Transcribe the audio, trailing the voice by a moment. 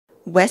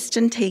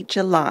Western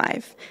Teacher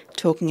Live,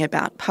 talking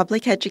about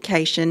public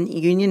education,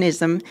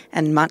 unionism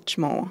and much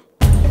more.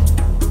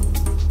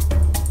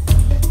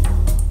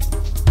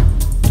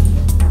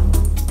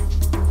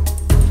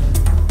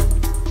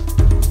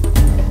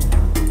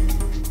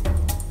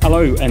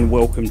 Hello and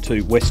welcome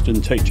to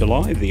Western Teacher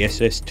Live, the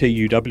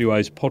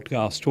SSTUWA's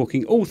podcast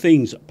talking all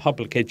things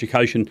public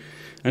education.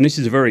 And this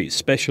is a very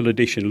special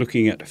edition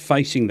looking at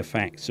Facing the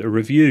Facts, a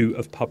review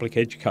of public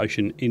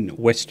education in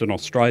Western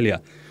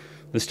Australia.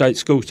 The State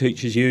School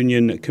Teachers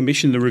Union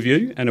commissioned the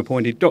review and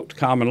appointed Dr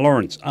Carmen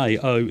Lawrence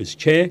AO as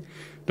chair.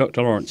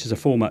 Dr Lawrence is a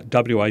former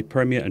WA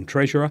Premier and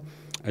Treasurer,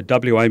 a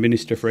WA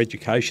Minister for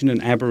Education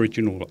and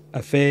Aboriginal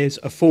Affairs,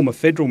 a former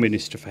Federal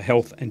Minister for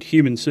Health and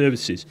Human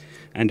Services,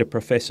 and a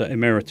Professor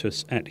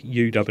Emeritus at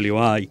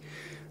UWA.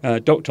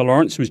 Dr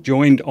Lawrence was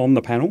joined on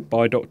the panel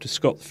by Dr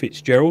Scott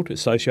Fitzgerald,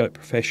 Associate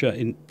Professor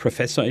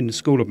in the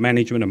School of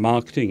Management and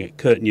Marketing at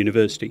Curtin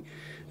University,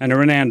 and a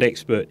renowned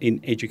expert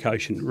in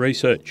education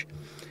research.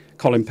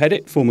 Colin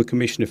Pettit, former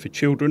Commissioner for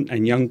Children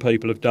and Young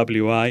People of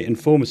WA and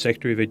former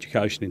Secretary of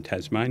Education in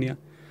Tasmania,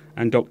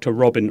 and Dr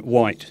Robin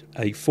White,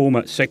 a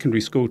former secondary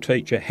school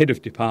teacher, head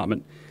of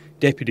department,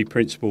 deputy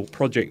principal,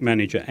 project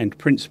manager and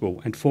principal,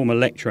 and former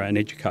lecturer and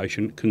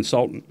education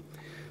consultant.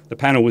 The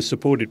panel was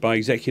supported by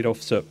Executive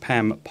Officer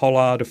Pam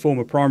Pollard, a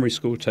former primary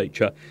school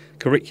teacher,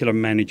 curriculum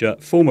manager,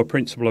 former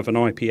principal of an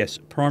IPS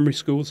primary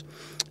schools,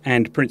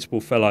 and principal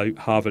fellow,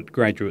 Harvard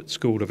Graduate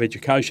School of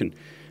Education.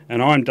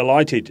 And I'm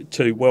delighted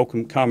to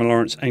welcome Carmen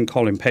Lawrence and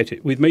Colin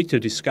Pettit with me to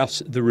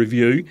discuss the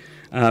review.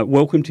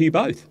 Welcome to you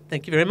both.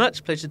 Thank you very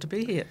much. Pleasure to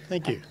be here.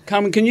 Thank you.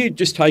 Carmen, can you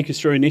just take us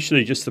through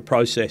initially just the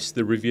process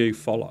the review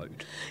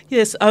followed?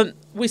 Yes,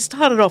 we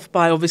started off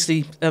by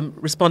obviously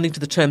responding to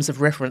the terms of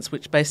reference,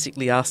 which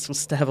basically asked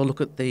us to have a look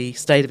at the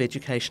state of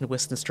education of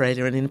Western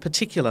Australia and in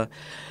particular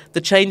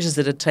the changes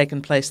that had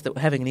taken place that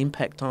were having an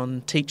impact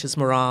on teachers'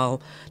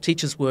 morale,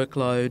 teachers'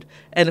 workload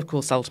and of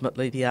course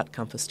ultimately the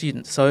outcome for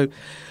students. So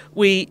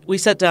we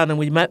sat down and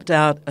we mapped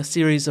out a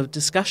series of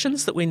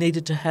discussions that we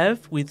needed to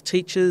have with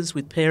teachers,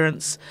 with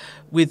parents,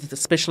 with the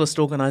specialist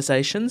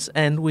organisations,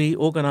 and we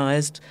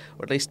organised,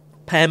 or at least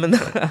Pam and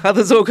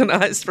others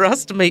organised for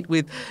us to meet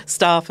with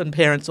staff and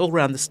parents all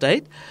around the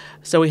state.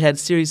 So we had a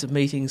series of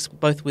meetings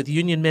both with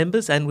union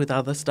members and with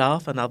other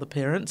staff and other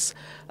parents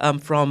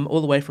from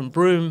all the way from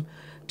Broome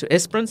to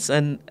Esperance,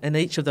 and in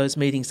each of those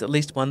meetings at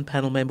least one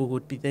panel member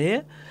would be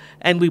there,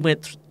 and we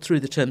went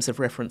through the terms of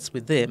reference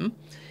with them.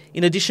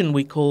 In addition,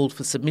 we called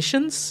for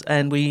submissions,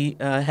 and we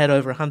had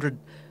over 100,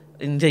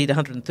 indeed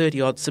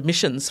 130-odd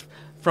submissions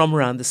from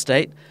around the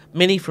state,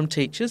 many from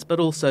teachers, but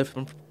also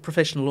from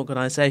professional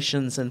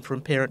organisations and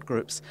from parent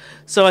groups.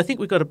 So I think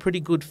we got a pretty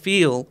good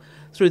feel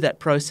through that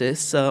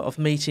process of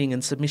meeting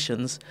and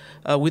submissions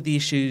with the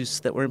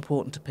issues that were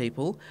important to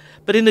people.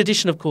 But in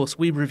addition, of course,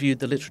 we reviewed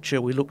the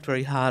literature. We looked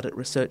very hard at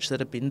research that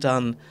had been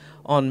done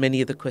on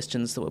many of the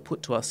questions that were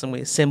put to us, and we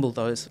assembled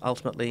those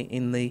ultimately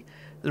in the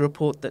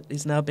report that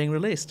is now being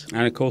released.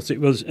 And of course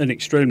it was an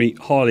extremely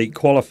highly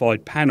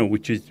qualified panel,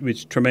 which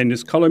is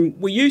tremendous. Colin,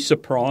 were you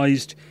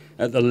surprised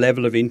at the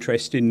level of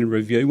interest in the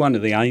review? One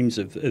of the aims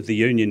of the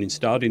union in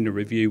starting the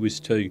review was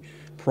to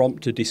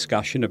prompt a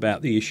discussion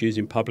about the issues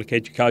in public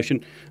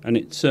education, and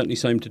it certainly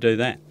seemed to do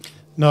that.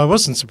 No, I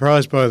wasn't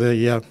surprised by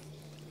the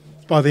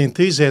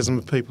enthusiasm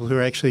of people who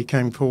actually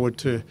came forward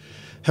to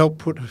help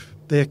put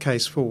their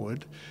case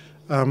forward.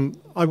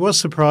 I was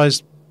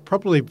surprised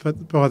probably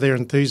by their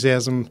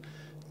enthusiasm,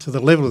 to the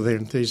level of their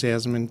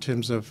enthusiasm in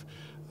terms of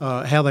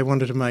how they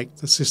wanted to make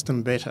the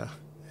system better.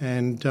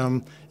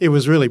 And it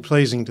was really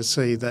pleasing to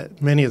see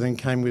that many of them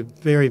came with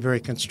very, very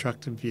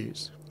constructive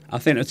views. I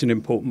think that's an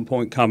important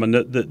point, Carmen,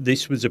 that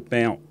this was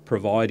about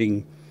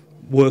providing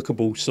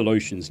workable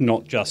solutions,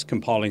 not just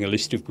compiling a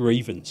list of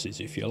grievances,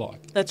 if you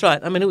like. That's right.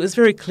 I mean, it was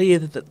very clear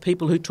that the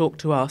people who talked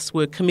to us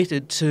were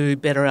committed to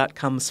better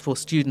outcomes for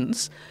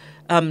students,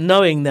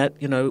 knowing that,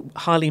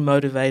 highly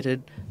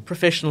motivated,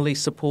 professionally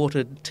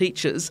supported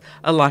teachers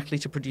are likely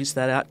to produce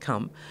that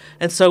outcome.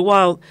 And so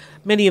while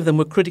many of them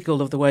were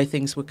critical of the way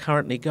things were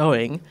currently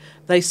going,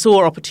 they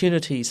saw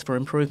opportunities for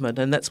improvement,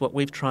 and that's what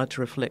we've tried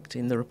to reflect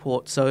in the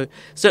report. So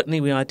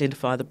certainly we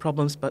identify the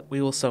problems, but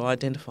we also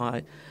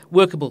identify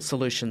workable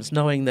solutions,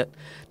 knowing that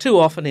too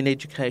often in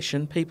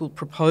education people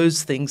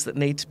propose things that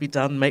need to be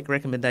done, make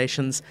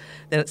recommendations,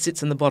 then it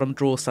sits in the bottom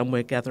drawer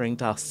somewhere gathering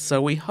dust.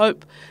 So we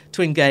hope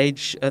to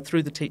engage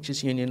through the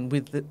Teachers Union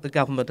with the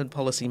government and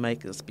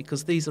policymakers,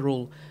 because these are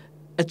all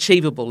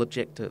achievable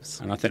objectives.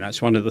 And I think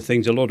that's one of the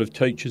things a lot of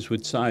teachers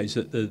would say, is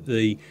that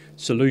the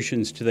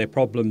solutions to their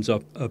problems are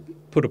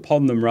put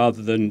upon them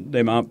rather than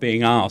them aren't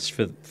being asked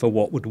for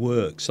what would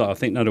work. So I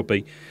think that'll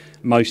be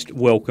most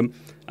welcome.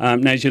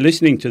 Now, as you're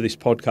listening to this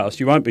podcast,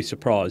 you won't be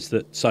surprised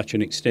that such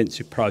an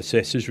extensive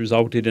process has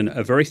resulted in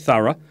a very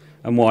thorough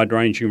and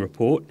wide-ranging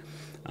report.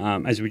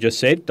 As we just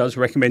said, does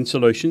recommend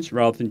solutions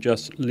rather than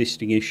just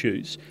listing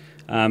issues.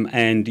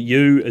 And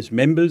you as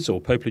members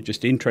or people who are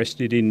just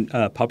interested in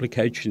public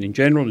education in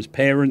general, as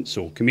parents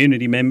or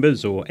community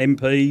members or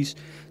MPs,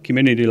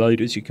 community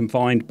leaders, you can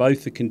find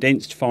both the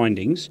condensed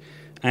findings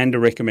and a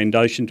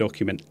recommendation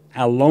document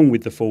along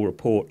with the full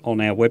report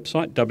on our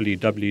website,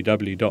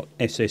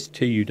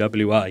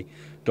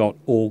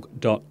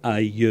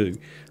 www.sstuwa.org.au.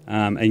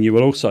 And you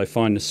will also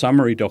find a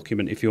summary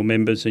document if you're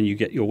members and you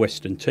get your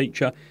Western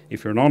Teacher.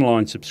 If you're an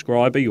online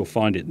subscriber, you'll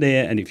find it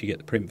there, and if you get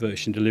the print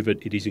version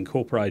delivered, it is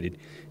incorporated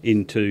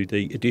into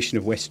the edition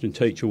of Western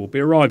Teacher. Will be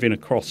arriving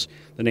across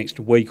the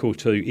next week or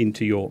two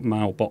into your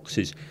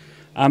mailboxes.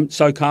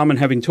 So, Carmen,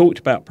 having talked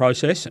about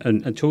process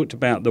and talked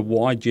about the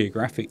wide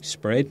geographic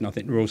spread, and I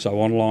think there are also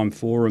online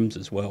forums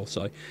as well,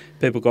 so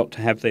people got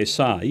to have their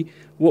say,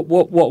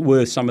 what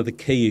were some of the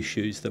key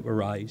issues that were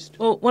raised?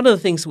 Well, one of the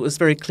things that was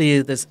very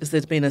clear is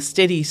there's been a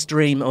steady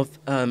stream of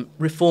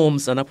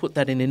reforms, and I put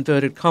that in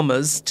inverted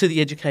commas, to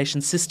the education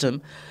system,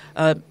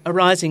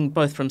 arising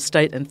both from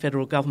state and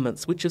federal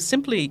governments, which have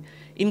simply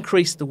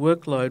increased the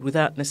workload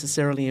without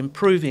necessarily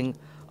improving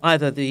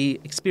either the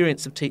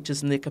experience of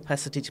teachers and their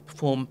capacity to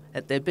perform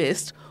at their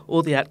best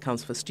or the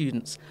outcomes for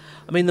students.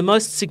 I mean, the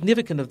most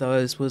significant of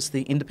those was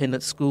the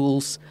independent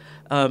schools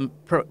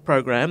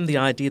program, the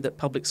idea that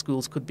public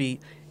schools could be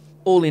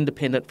all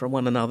independent from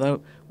one another,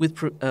 with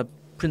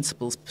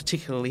principals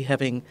particularly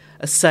having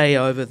a say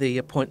over the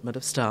appointment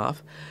of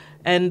staff.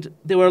 And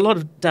there were a lot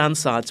of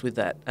downsides with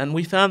that, and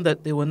we found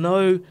that there were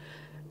no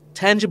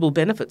tangible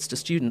benefits to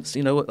students.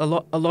 You know,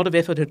 a lot of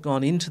effort had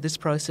gone into this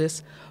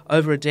process,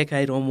 over a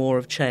decade or more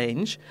of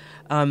change.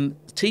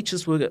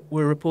 Teachers were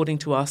reporting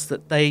to us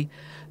that they,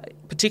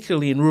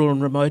 particularly in rural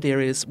and remote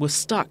areas, were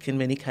stuck in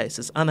many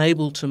cases,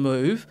 unable to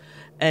move,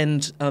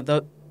 and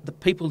the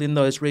people in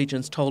those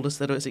regions told us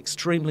that it was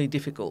extremely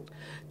difficult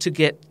to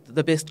get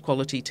the best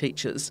quality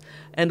teachers,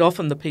 and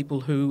often the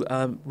people who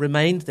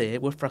remained there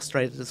were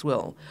frustrated as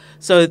well.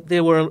 So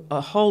there were a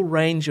whole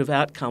range of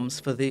outcomes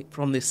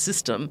from this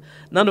system,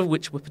 none of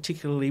which were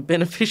particularly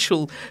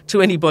beneficial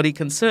to anybody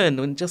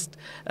concerned, and just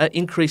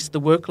increased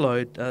the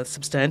workload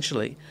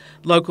substantially.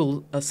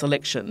 Local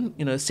selection,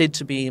 said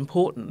to be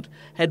important,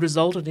 had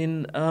resulted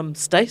in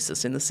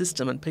stasis in the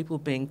system and people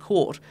being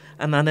caught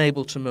and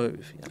unable to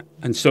move.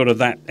 And sort of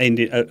that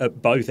ended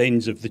at both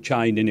ends of the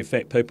chain, in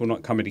effect, people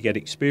not coming to get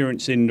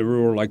experience in the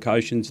rural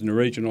locations and the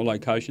regional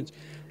locations,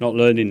 not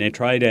learning their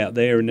trade out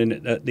there, and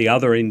then at the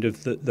other end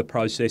of the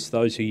process,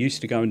 those who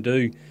used to go and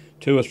do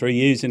 2 or 3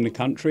 years in the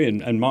country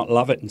and might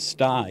love it and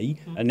stay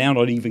are now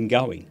not even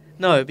going.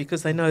 No,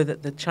 because they know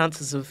that the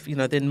chances of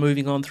then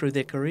moving on through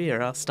their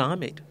career are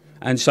stymied.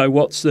 And so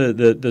what's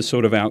the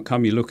sort of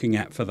outcome you're looking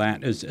at for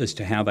that as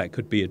to how that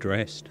could be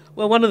addressed?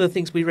 Well, one of the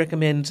things we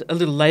recommend a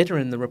little later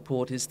in the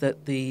report is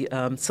that the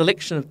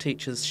selection of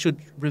teachers should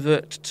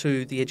revert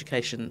to the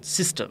education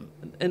system.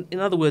 In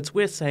other words,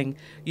 we're saying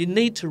you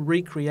need to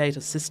recreate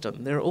a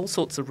system. There are all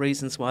sorts of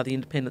reasons why the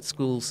independent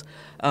schools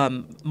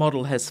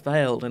model has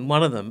failed, and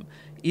one of them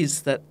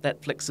is that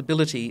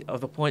flexibility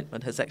of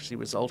appointment has actually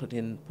resulted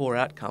in poor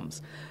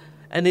outcomes.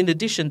 And in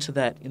addition to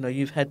that,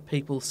 you've had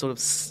people sort of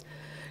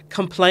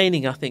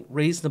complaining, I think,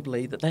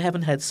 reasonably that they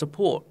haven't had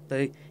support.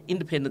 The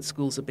independent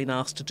schools have been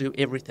asked to do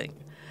everything.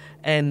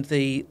 And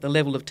the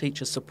level of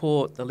teacher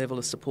support, the level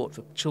of support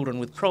for children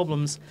with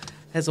problems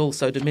has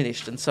also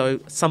diminished. And so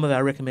some of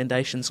our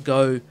recommendations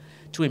go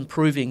to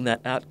improving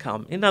that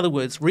outcome. In other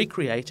words,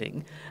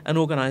 recreating an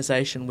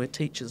organisation where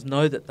teachers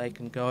know that they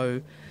can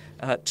go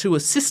to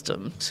a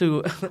system,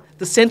 to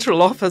the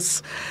central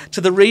office, to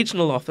the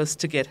regional office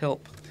to get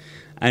help.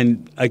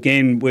 And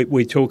again,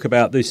 we talk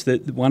about this,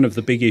 that one of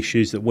the big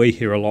issues that we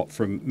hear a lot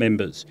from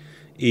members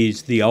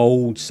is the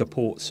old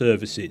support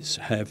services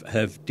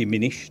have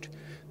diminished.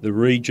 The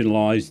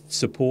regionalised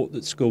support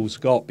that schools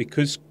got,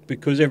 because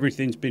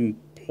everything's been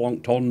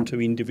plonked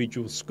onto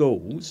individual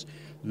schools,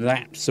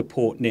 that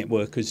support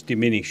network has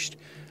diminished.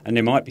 And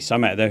there might be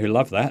some out there who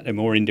love that. They're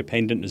more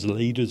independent as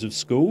leaders of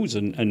schools,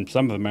 and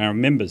some of them are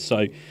members.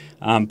 So,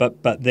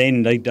 but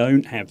then they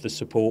don't have the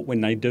support when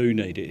they do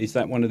need it. Is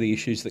that one of the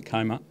issues that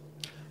came up?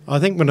 I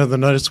think one of the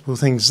noticeable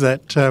things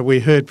that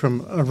we heard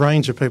from a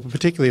range of people,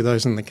 particularly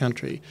those in the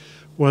country,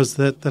 was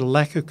that the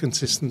lack of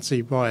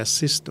consistency by a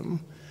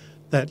system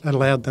that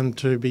allowed them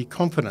to be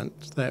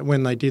confident that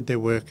when they did their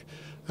work,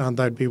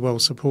 they'd be well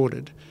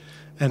supported.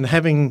 And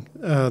having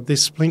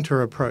this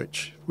splinter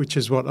approach, which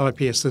is what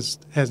IPS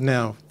has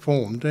now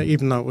formed,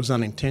 even though it was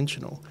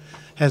unintentional,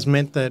 has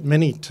meant that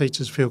many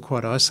teachers feel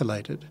quite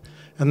isolated.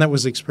 And that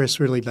was expressed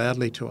really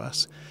loudly to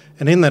us.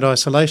 And in that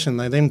isolation,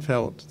 they then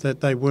felt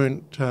that they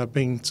weren't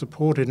being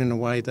supported in a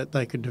way that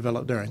they could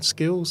develop their own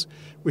skills,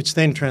 which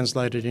then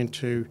translated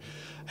into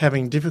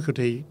having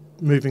difficulty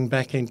moving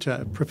back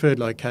into preferred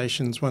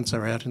locations once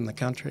they're out in the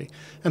country.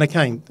 And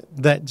again,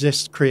 that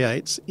just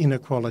creates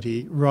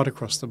inequality right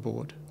across the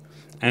board.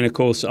 And of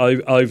course,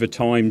 over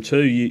time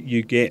too,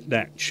 you get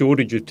that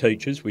shortage of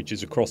teachers, which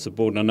is across the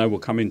board. And I know we'll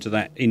come into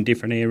that in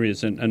different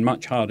areas and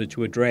much harder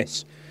to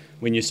address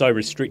when you're so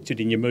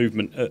restricted in your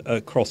movement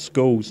across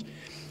schools.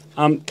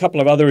 A couple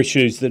of other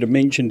issues that are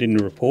mentioned in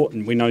the report,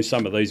 and we know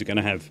some of these are going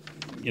to have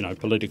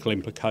political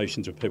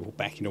implications of people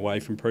backing away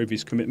from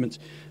previous commitments.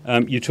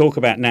 You talk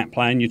about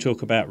NAPLAN, you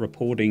talk about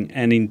reporting,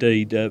 and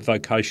indeed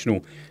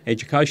vocational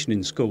education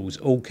in schools,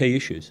 all key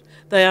issues.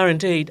 They are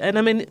indeed. And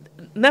I mean,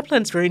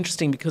 NAPLAN's very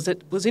interesting because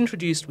it was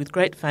introduced with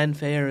great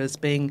fanfare as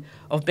being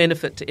of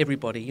benefit to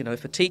everybody,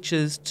 for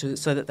teachers,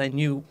 so that they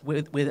knew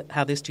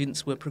how their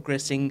students were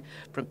progressing,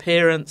 from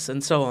parents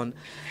and so on.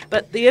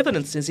 But the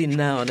evidence is in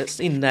now, and it's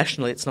in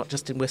nationally, it's not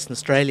just in Western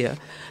Australia,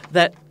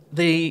 that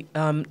the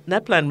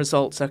NAPLAN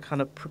results are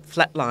kind of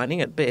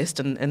flatlining at best,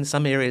 and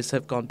some areas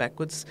have gone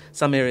backwards,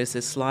 some areas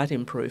there's slight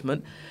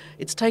improvement.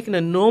 It's taken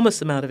an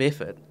enormous amount of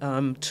effort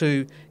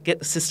to get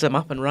the system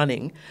up and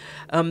running.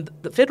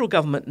 The federal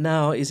government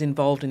now is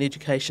involved in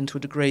education to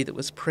a degree that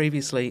was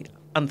previously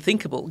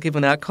unthinkable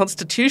given our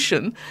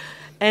constitution,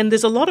 and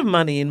there's a lot of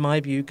money, in my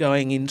view,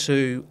 going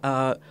into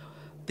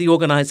the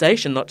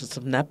organisation, not just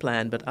of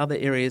NAPLAN, but other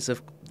areas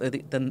of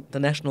the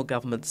national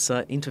government's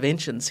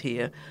interventions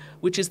here,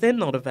 which is then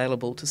not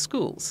available to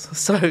schools.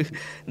 So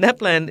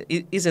NAPLAN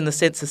is in a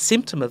sense a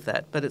symptom of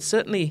that, but it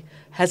certainly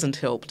hasn't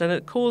helped, and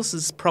it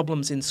causes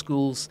problems in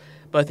schools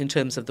both in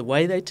terms of the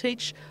way they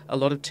teach. A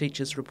lot of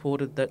teachers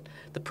reported that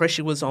the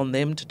pressure was on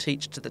them to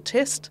teach to the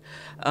test,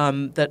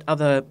 that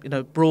other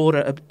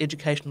broader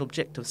educational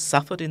objectives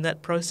suffered in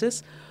that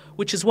process,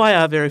 which is why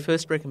our very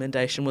first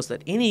recommendation was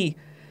that any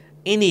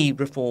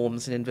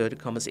reforms, in inverted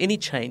commas, any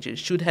changes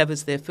should have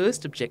as their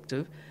first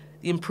objective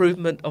the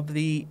improvement of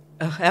the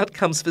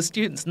outcomes for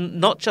students,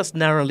 not just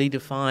narrowly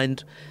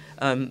defined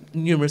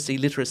numeracy,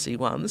 literacy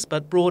ones,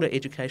 but broader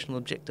educational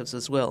objectives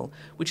as well,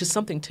 which is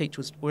something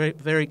teachers were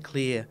very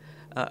clear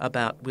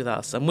about with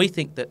us. And we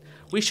think that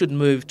we should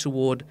move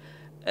toward,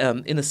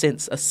 in a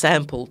sense, a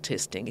sample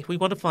testing. If we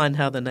want to find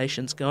how the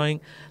nation's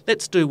going,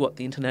 let's do what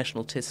the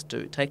international tests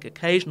do. Take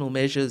occasional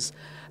measures,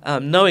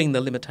 knowing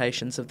the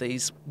limitations of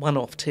these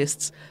one-off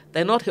tests.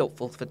 They're not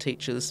helpful for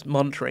teachers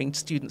monitoring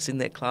students in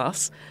their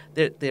class.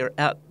 They're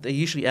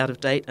usually out of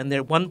date, and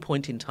they're one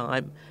point in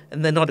time,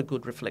 and they're not a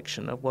good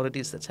reflection of what it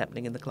is that's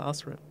happening in the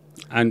classroom.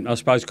 And I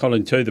suppose,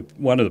 Colin, too,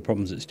 one of the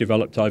problems that's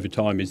developed over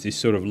time is this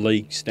sort of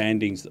league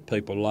standings that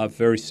people love,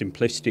 very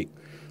simplistic,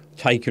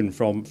 taken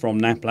from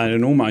NAPLAN,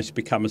 and almost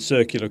become a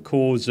circular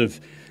cause of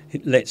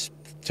let's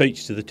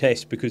teach to the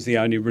test because the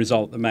only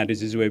result that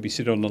matters is where we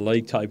sit on the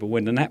league table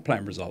when the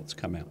NAPLAN results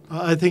come out.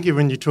 I think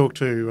when you talk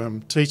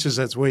to teachers,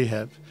 as we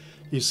have,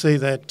 you see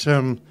that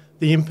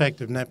the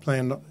impact of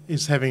NAPLAN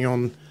is having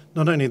on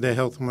not only their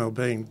health and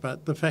well-being,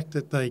 but the fact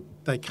that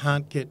they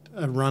can't get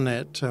a run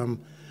at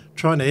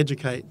trying to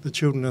educate the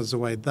children as the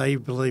way they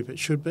believe it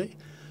should be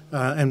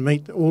and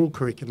meet all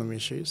curriculum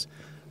issues.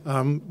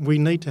 We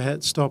need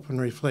to stop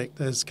and reflect,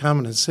 as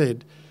Carmen has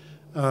said,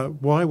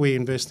 why we're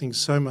investing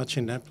so much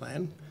in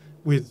NAPLAN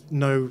with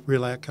no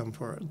real outcome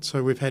for it.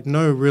 So we've had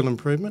no real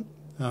improvement.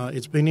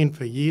 It's been in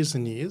for years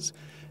and years,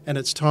 and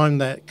it's time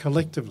that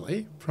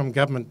collectively, from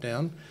government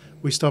down,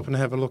 we stop and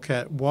have a look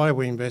at why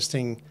we're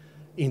investing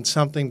in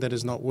something that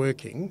is not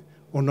working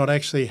or not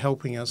actually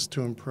helping us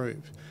to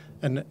improve.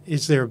 And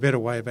is there a better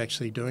way of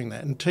actually doing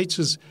that? And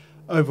teachers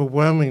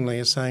overwhelmingly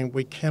are saying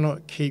we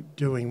cannot keep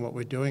doing what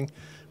we're doing.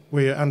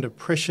 We're under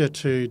pressure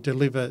to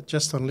deliver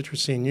just on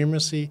literacy and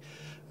numeracy.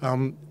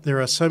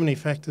 There are so many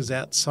factors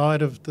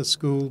outside of the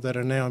school that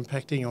are now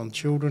impacting on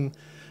children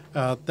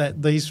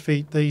that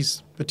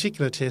these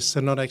particular tests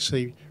are not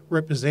actually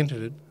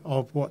representative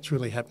of what's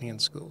really happening in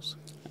schools.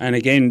 And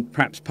again,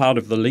 perhaps part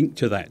of the link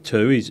to that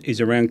too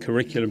is around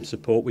curriculum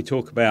support. We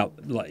talk about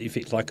if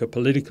it's like a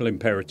political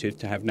imperative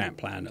to have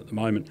NAPLAN at the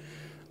moment.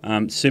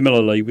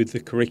 Similarly, with the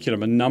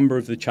curriculum, a number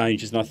of the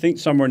changes, and I think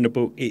somewhere in the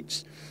book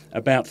it's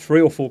about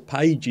 3 or 4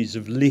 pages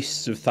of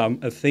lists of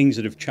things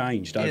that have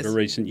changed over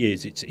recent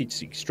years.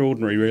 It's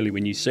extraordinary, really,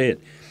 when you see it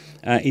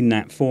in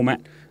that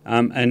format.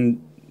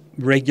 And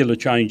regular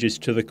changes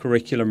to the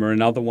curriculum are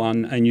another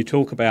one. And you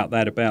talk about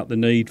the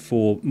need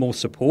for more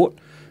support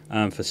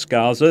for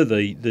SCASA,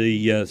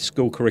 the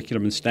School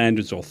Curriculum and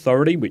Standards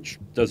Authority, which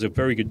does a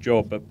very good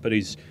job but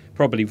is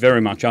probably very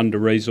much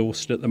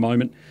under-resourced at the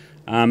moment.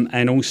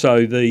 And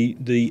also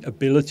the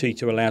ability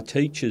to allow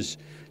teachers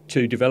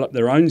to develop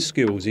their own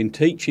skills in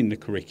teaching the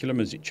curriculum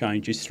as it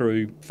changes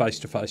through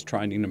face-to-face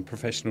training and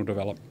professional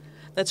development.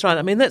 That's right.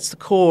 I mean, that's the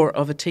core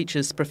of a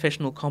teacher's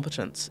professional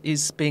competence,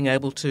 is being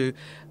able to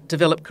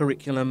develop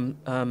curriculum,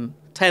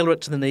 tailor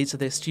it to the needs of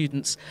their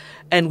students,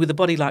 and with a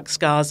body like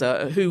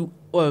SCASA, who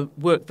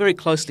work very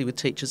closely with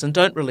teachers and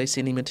don't release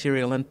any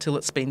material until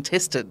it's been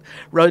tested,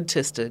 road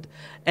tested,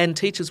 and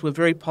teachers were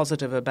very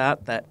positive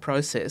about that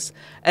process,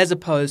 as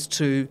opposed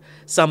to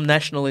some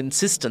national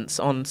insistence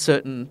on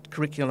certain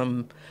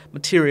curriculum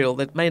material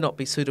that may not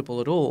be suitable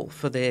at all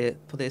for their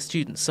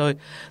students. So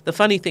the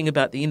funny thing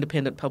about the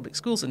Independent Public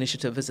Schools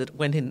Initiative is it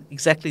went in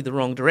exactly the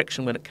wrong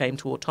direction when it came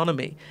to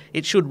autonomy.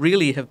 It should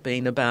really have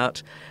been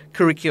about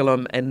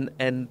curriculum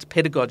and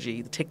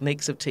pedagogy, the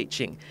techniques of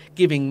teaching,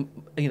 giving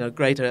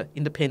greater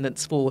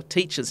independence for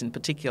teachers in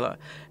particular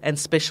and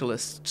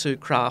specialists to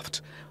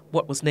craft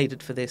what was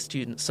needed for their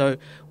students. So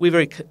we're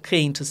very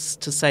keen to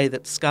say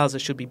that SCASA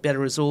should be better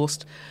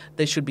resourced.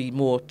 There should be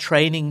more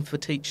training for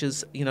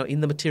teachers,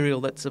 in the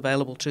material that's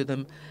available to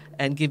them,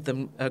 and give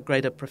them a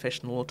greater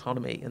professional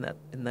autonomy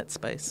in that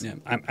space. Yeah,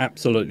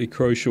 absolutely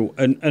crucial.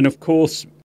 And of course,